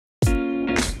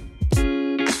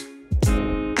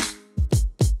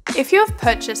If you have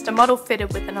purchased a model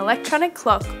fitted with an electronic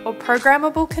clock or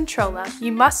programmable controller,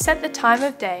 you must set the time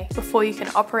of day before you can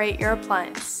operate your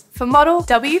appliance. For model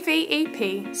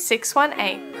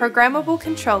WVEP618 programmable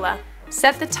controller,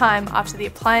 set the time after the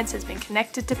appliance has been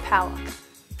connected to power.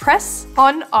 Press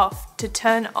on/off to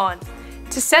turn on.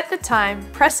 To set the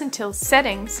time, press until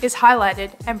Settings is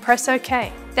highlighted and press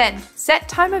OK. Then, Set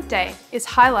Time of Day is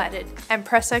highlighted and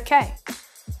press OK.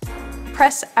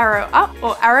 Press arrow up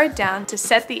or arrow down to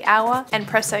set the hour and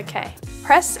press OK.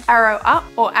 Press arrow up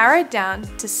or arrow down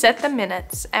to set the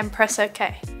minutes and press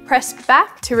OK. Press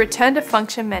back to return to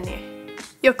function menu.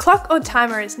 Your clock or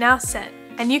timer is now set,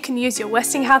 and you can use your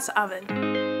Westinghouse oven.